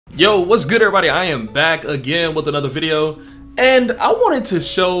Yo, what's good everybody? I am back again with another video, and I wanted to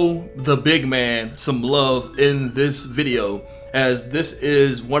show the big man some love in this video, as this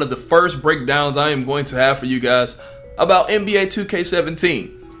is one of the first breakdowns I am going to have for you guys about NBA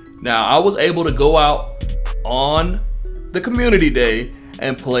 2K17. Now, I was able to go out on the community day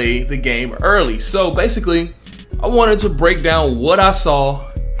and play the game early, so basically I wanted to break down what I saw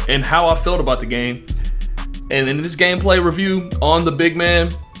and how I felt about the game. And in this gameplay review on the big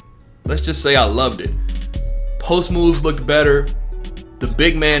man, let's just say I loved it. Post moves looked better. The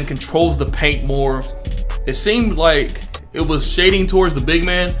big man controls the paint more. It seemed like it was shading towards the big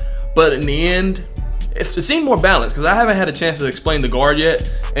man, but in the end, it seemed more balanced because I haven't had a chance to explain the guard yet,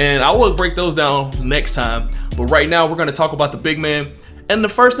 and I will break those down next time. But right now, we're going to talk about the big man. And the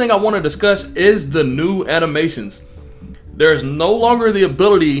first thing I want to discuss is the new animations. There's no longer the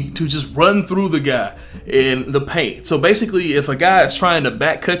ability to just run through the guy in the paint. So basically, if a guy is trying to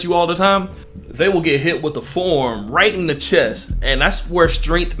back cut you all the time, they will get hit with the forearm right in the chest. And that's where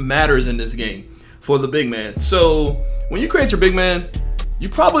strength matters in this game for the big man. So when you create your big man, you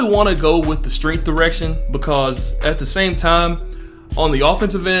probably want to go with the strength direction, because at the same time, on the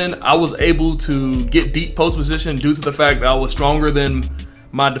offensive end, I was able to get deep post position due to the fact that I was stronger than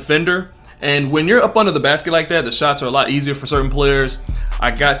my defender. And when you're up under the basket like that, the shots are a lot easier for certain players.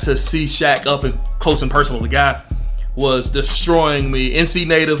 I got to see Shaq up and close and personal. The guy was destroying me. NC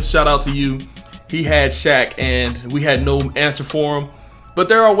native, shout out to you. He had Shaq and we had no answer for him. But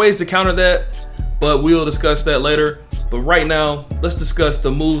there are ways to counter that, but we'll discuss that later. But right now, let's discuss the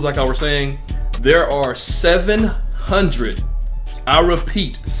moves like I was saying. There are 700, I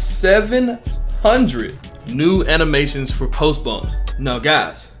repeat, 700 new animations for post bumps. Now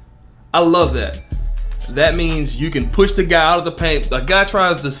guys, I love that. That means you can push the guy out of the paint. A guy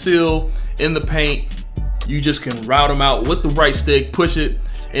tries to seal in the paint, you just can route him out with the right stick, push it.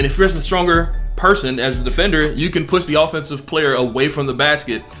 And if you're the stronger person as the defender, you can push the offensive player away from the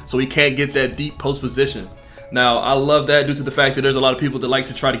basket so he can't get that deep post position. Now, I love that due to the fact that there's a lot of people that like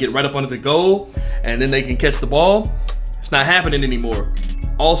to try to get right up under the goal and then they can catch the ball. It's not happening anymore.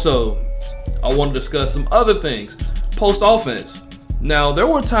 Also, I want to discuss some other things. Post offense. Now, there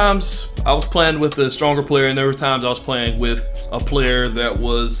were times I was playing with a stronger player, and there were times I was playing with a player that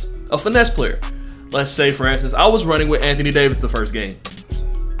was a finesse player. Let's say, for instance, I was running with Anthony Davis the first game.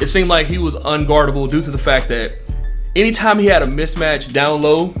 It seemed like he was unguardable due to the fact that anytime he had a mismatch down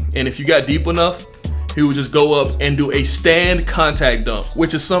low, and if you got deep enough, he would just go up and do a stand contact dunk,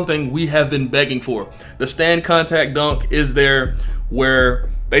 which is something we have been begging for. The stand contact dunk is there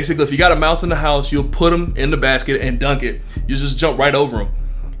where basically, if you got a mouse in the house, you'll put him in the basket and dunk it. You just jump right over him.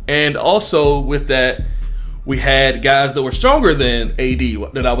 And also with that, we had guys that were stronger than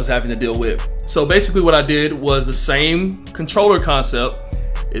AD that I was having to deal with. So basically what I did was the same controller concept,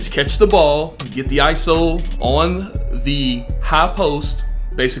 is catch the ball, get the ISO on the high post,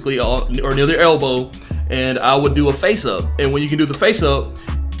 basically or near the elbow, and I would do a face up. And when you can do the face up,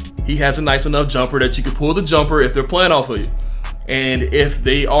 he has a nice enough jumper that you can pull the jumper if they're playing off of you. And if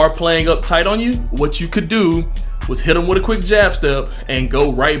they are playing up tight on you, what you could do was hit them with a quick jab step and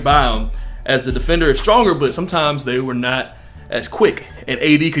go right by them, as the defender is stronger, but sometimes they were not as quick, and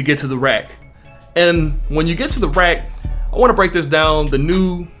AD could get to the rack. And when you get to the rack, I want to break this down. The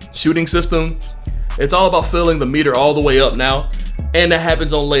new shooting system, it's all about filling the meter all the way up now, and that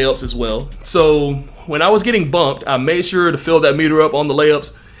happens on layups as well. So when I was getting bumped, I made sure to fill that meter up on the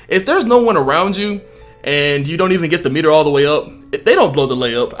layups. If there's no one around you, and you don't even get the meter all the way up, they don't blow the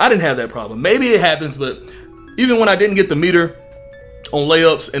layup. I didn't have that problem. Maybe it happens, but even when I didn't get the meter on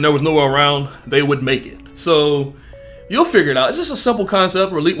layups and there was no one around, they would make it. So you'll figure it out. It's just a simple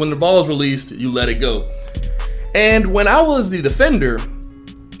concept. When the ball is released, you let it go. And when I was the defender,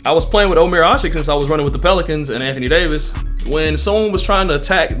 I was playing with Omer Asik since I was running with the Pelicans and Anthony Davis. When someone was trying to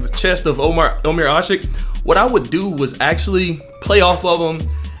attack the chest of Omer Asik, what I would do was actually play off of him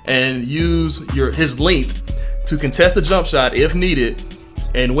and use his length to contest a jump shot if needed.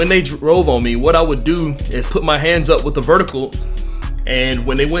 And when they drove on me, what I would do is put my hands up with the vertical, and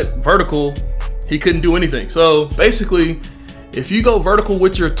when they went vertical, he couldn't do anything. So basically, if you go vertical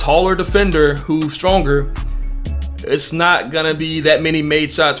with your taller defender who's stronger, it's not gonna be that many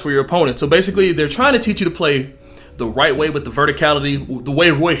made shots for your opponent. So basically, they're trying to teach you to play the right way with the verticality, the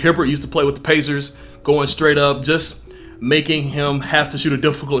way Roy Hibbert used to play with the Pacers, going straight up, just making him have to shoot a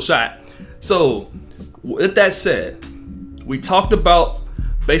difficult shot. So with that said, we talked about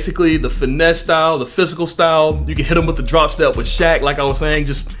basically the finesse style, the physical style. You can hit him with the drop step with Shaq, like I was saying,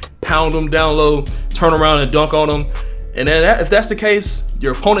 just pound him down low, turn around and dunk on him. And then if that's the case,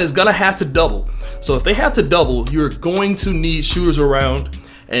 your opponent is gonna have to double. So if they have to double, you're going to need shooters around,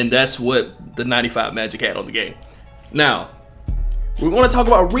 And that's what the 95 Magic had on the game. Now, we want to talk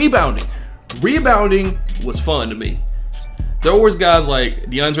about rebounding. Rebounding was fun to me. There was guys like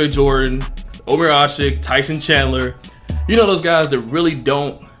DeAndre Jordan, Omer Asik, Tyson Chandler. You know, those guys that really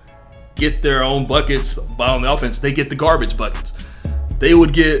don't get their own buckets on the offense. They get the garbage buckets. They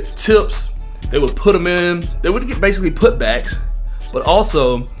would get tips. They would put them in. They would get basically putbacks. But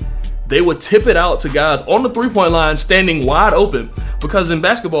also, they would tip it out to guys on the three-point line standing wide open. Because in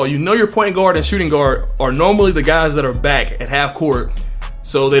basketball, you know your point guard and shooting guard are normally the guys that are back at half court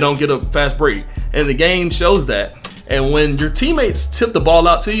so they don't get a fast break. And the game shows that. And when your teammates tip the ball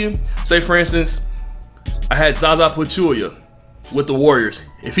out to you, say for instance, I had Zaza Pachulia with the Warriors.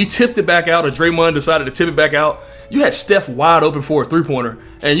 If he tipped it back out or Draymond decided to tip it back out, you had Steph wide open for a three-pointer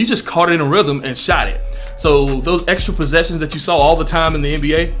and you just caught it in a rhythm and shot it. So those extra possessions that you saw all the time in the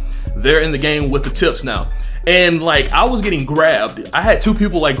NBA, they're in the game with the tips now. And like, I was getting grabbed. I had two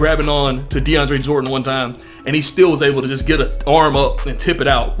people like grabbing on to DeAndre Jordan one time and he still was able to just get an arm up and tip it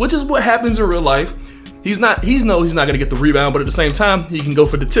out, which is what happens in real life. He knows he's not gonna get the rebound, but at the same time, he can go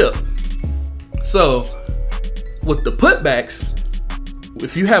for the tip. So with the putbacks,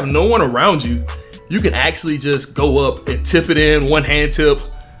 if you have no one around you, you can actually just go up and tip it in, one hand tip,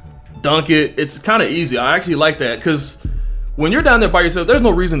 dunk it. It's kind of easy. I actually like that because when you're down there by yourself, there's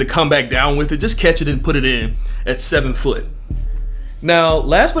no reason to come back down with it. Just catch it and put it in at 7 foot. Now,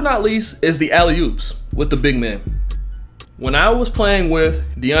 last but not least is the alley-oops with the big man. When I was playing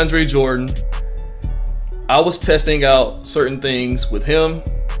with DeAndre Jordan, I was testing out certain things with him.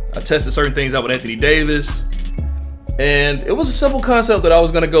 I tested certain things out with Anthony Davis. And it was a simple concept that I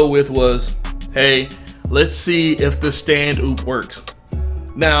was gonna go with was, hey, let's see if the stand oop works.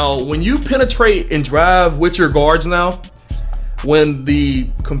 Now, when you penetrate and drive with your guards now, when the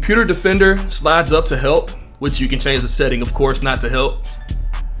computer defender slides up to help, which you can change the setting, of course, not to help.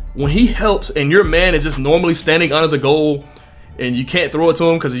 When he helps and your man is just normally standing under the goal and you can't throw it to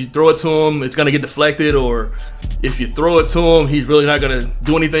him because if you throw it to him, it's gonna get deflected, or if you throw it to him, he's really not gonna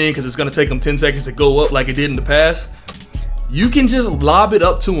do anything because it's gonna take him 10 seconds to go up like it did in the past. You can just lob it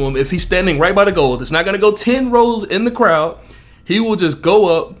up to him if he's standing right by the goal. It's not gonna go 10 rows in the crowd. He will just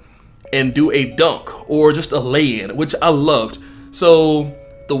go up and do a dunk or just a lay-in, which I loved. So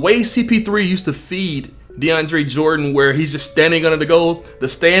the way CP3 used to feed DeAndre Jordan, where he's just standing under the goal, the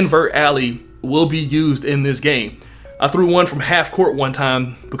stand vert alley will be used in this game. I threw one from half court one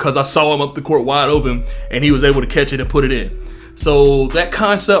time because I saw him up the court wide open and he was able to catch it and put it in. So that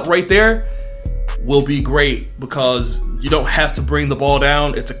concept right there will be great because you don't have to bring the ball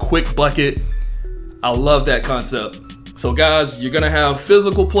down. It's a quick bucket. I love that concept. So guys, you're gonna have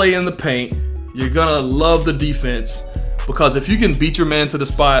physical play in the paint. You're gonna love the defense because if you can beat your man to the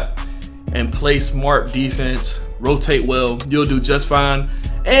spot and play smart defense, rotate well, you'll do just fine.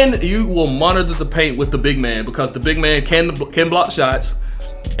 And you will monitor the paint with the big man because the big man can block shots.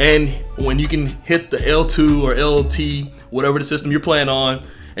 And when you can hit the L2 or LT, whatever the system you're playing on,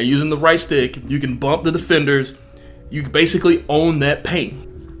 and using the right stick, you can bump the defenders. You basically own that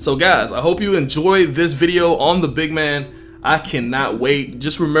paint. So guys, I hope you enjoyed this video on the big man. I cannot wait.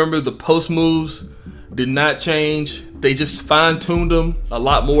 Just remember the post moves did not change. They just fine-tuned them a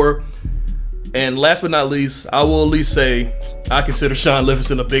lot more. And last but not least, I will at least say I consider Shaun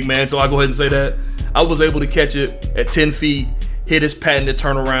Livingston a big man, so I'll go ahead and say that. I was able to catch it at 10 feet, hit his patented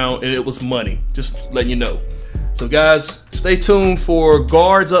turnaround, and it was money. Just letting you know. So guys, stay tuned for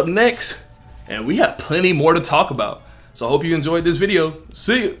guards up next, and we have plenty more to talk about. So I hope you enjoyed this video.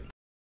 See you.